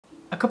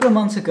A couple of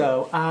months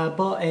ago, I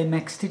bought a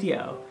Mac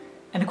Studio,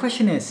 and the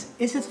question is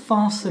it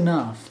fast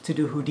enough to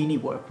do Houdini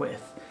work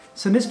with?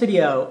 So in this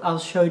video, I'll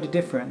show you the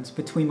difference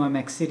between my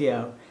Mac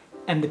Studio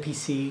and the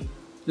PC.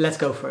 Let's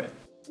go for it.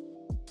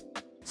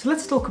 So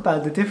let's talk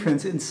about the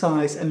difference in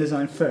size and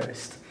design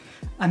first.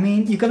 I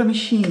mean, you got a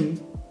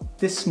machine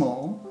this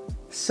small,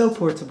 so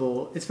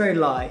portable, it's very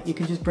light, you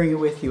can just bring it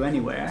with you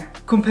anywhere,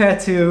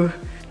 compared to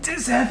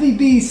this heavy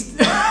beast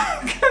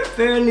can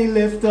barely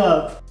lift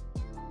up.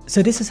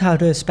 So this is how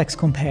the specs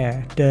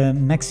compare. The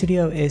Mac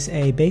Studio is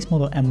a base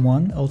model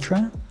M1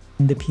 Ultra.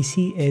 And the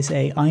PC is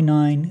a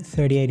i9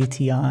 3080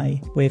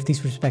 Ti with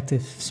these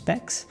respective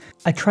specs.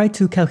 I tried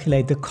to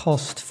calculate the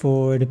cost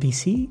for the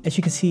PC. As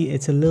you can see,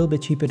 it's a little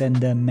bit cheaper than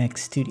the Mac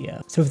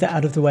Studio. So with that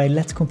out of the way,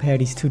 let's compare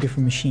these two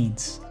different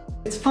machines.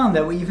 It's fun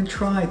that we even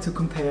tried to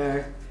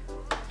compare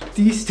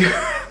these two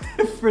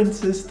different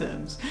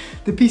systems.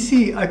 The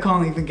PC I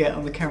can't even get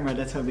on the camera,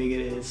 that's how big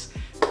it is.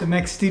 The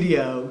Mac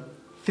Studio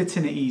fits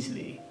in it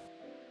easily.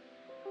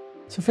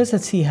 So first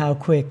let's see how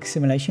quick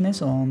simulation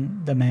is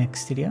on the Mac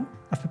Studio.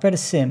 I've prepared a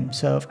sim,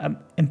 so I've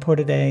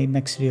imported a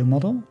Mac Studio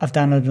model. I've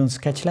downloaded on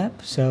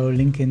SketchLab, so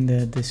link in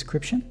the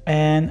description.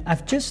 And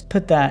I've just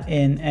put that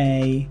in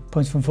a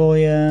points from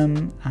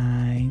volume,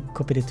 I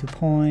copied it to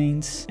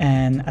points,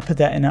 and I put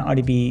that in an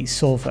RDB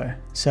solver.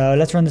 So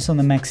let's run this on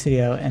the Mac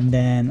Studio and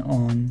then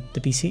on the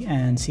PC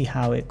and see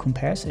how it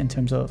compares in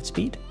terms of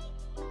speed.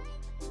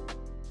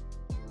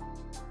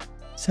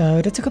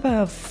 So that took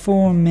about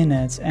 4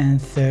 minutes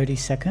and 30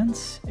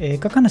 seconds.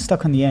 It got kind of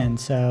stuck on the end,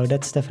 so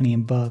that's definitely a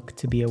bug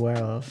to be aware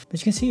of. But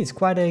you can see it's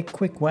quite a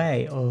quick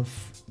way of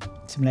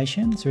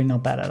simulation. It's really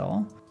not bad at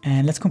all.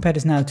 And let's compare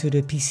this now to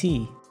the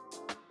PC.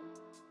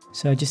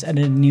 So I just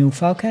added a new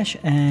file cache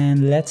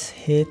and let's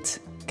hit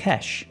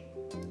cache.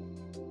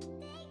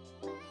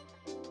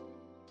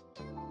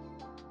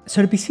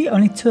 So the PC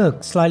only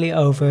took slightly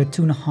over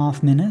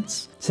 2.5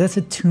 minutes. So that's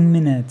a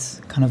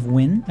 2-minute kind of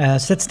win. So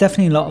that's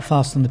definitely a lot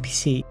faster on the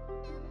PC.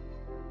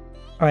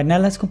 All right, now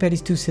let's compare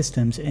these two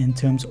systems in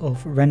terms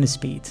of render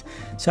speed.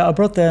 So I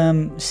brought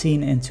the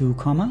scene into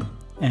Karma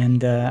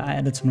and I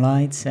added some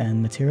lights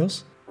and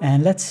materials.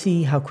 And let's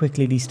see how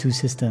quickly these two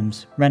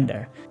systems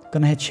render. I'm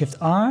gonna hit Shift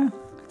R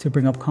to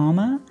bring up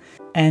Karma.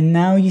 And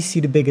now you see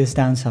the biggest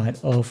downside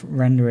of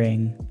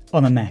rendering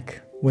on a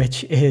Mac,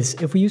 which is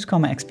if we use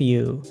Karma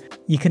XPU,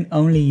 you can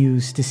only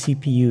use the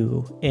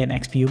CPU in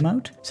XPU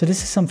mode. So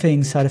this is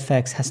something Side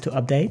Effects has to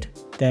update.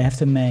 They have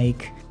to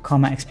make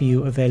Karma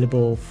XPU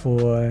available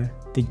for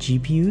the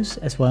GPUs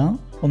as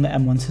well on the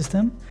M1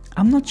 system.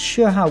 I'm not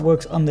sure how it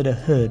works under the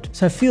hood.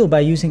 So I feel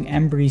by using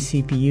Embry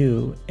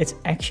CPU, it's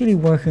actually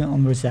working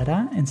on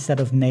Rosetta instead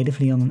of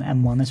natively on an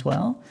M1 as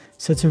well.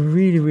 So it's a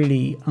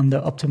really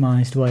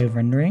under-optimized way of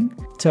rendering.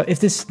 So if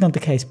this is not the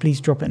case,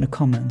 please drop it in the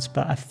comments,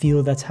 but I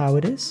feel that's how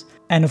it is.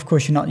 And of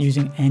course, you're not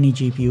using any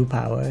GPU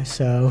power.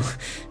 So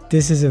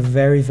this is a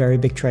very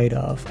big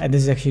trade-off. And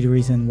this is actually the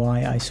reason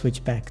why I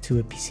switched back to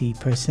a PC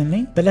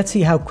personally. But let's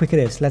see how quick it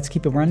is. Let's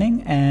keep it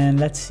running and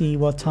let's see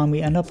what time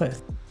we end up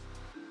with.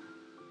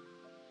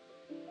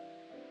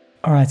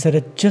 Alright, so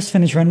that just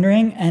finished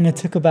rendering and it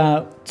took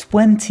about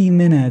 20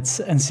 minutes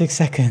and 6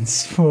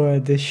 seconds for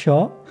this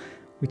shot,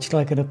 which is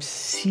like an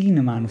obscene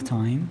amount of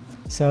time.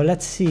 So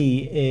let's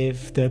see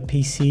if the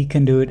PC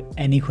can do it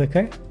any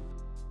quicker.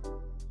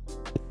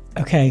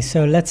 Okay,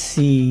 so let's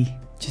see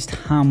just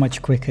how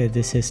much quicker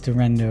this is to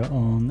render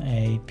on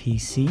a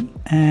PC.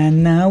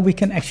 And now we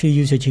can actually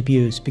use our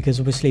GPUs because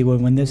obviously we're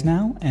in Windows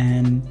now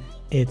and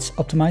it's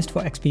optimized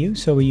for XPU.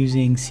 So we're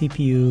using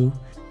CPU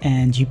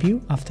and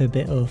GPU after a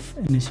bit of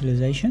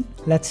initialization.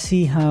 Let's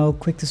see how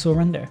quick this will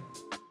render.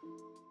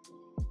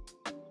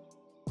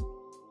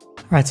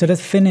 Alright, so that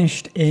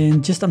finished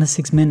in just under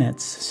 6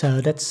 minutes.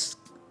 So that's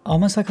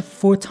almost like a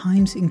 4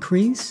 times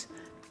increase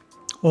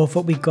of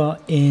what we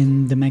got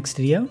in the Mac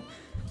Studio.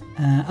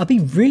 I'll be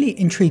really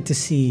intrigued to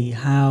see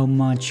how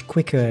much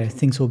quicker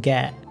things will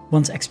get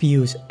once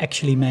XPU is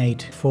actually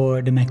made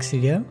for the Mac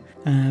Studio.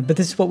 But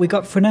this is what we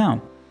got for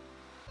now.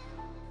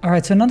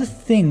 Alright, so another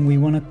thing we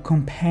want to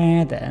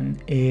compare then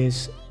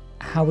is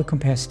how it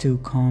compares to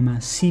Karma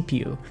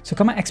CPU. So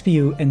Karma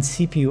XPU and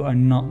CPU are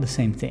not the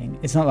same thing.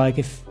 It's not like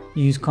if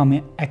you use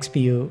Karma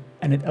XPU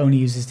and it only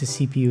uses the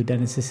CPU,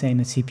 then it's the same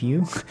as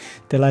CPU.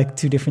 They're like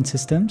two different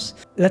systems.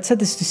 Let's set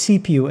this to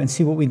CPU and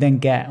see what we then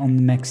get on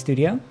the Mac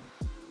Studio.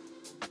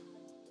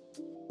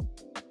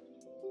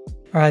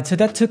 Alright, so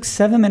that took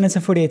 7 minutes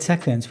and 48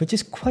 seconds, which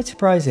is quite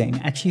surprising.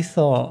 I actually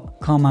thought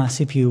Karma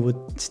CPU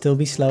would still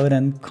be slower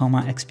than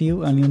Karma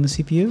XPU, only on the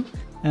CPU.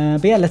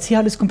 But yeah, let's see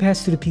how this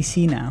compares to the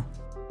PC now.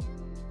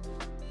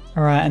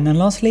 Alright, and then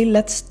lastly,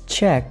 let's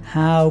check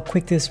how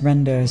quick this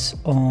renders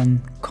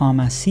on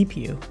Karma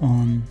CPU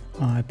on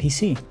our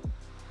PC.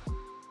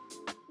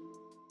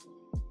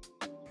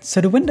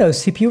 So the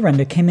Windows CPU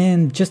render came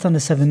in just under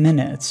 7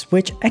 minutes,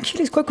 which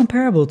actually is quite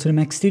comparable to the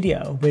Mac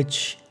Studio,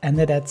 which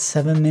ended at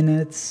 7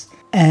 minutes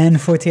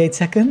and 48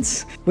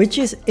 seconds, which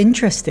is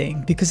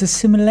interesting because the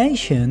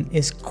simulation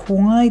is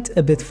quite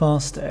a bit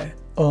faster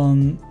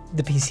on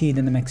the PC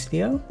than the Mac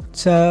Studio.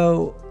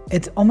 So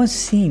It almost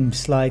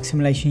seems like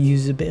simulation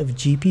uses a bit of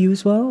GPU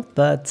as well,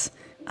 but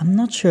I'm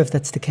not sure if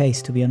that's the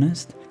case, to be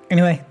honest.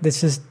 Anyway,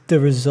 this is the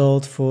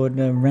result for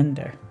the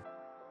render.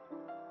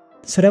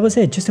 So that was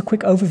it, just a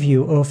quick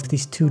overview of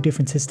these two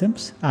different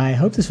systems. I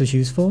hope this was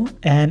useful,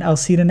 and I'll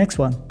see you in the next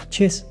one.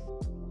 Cheers!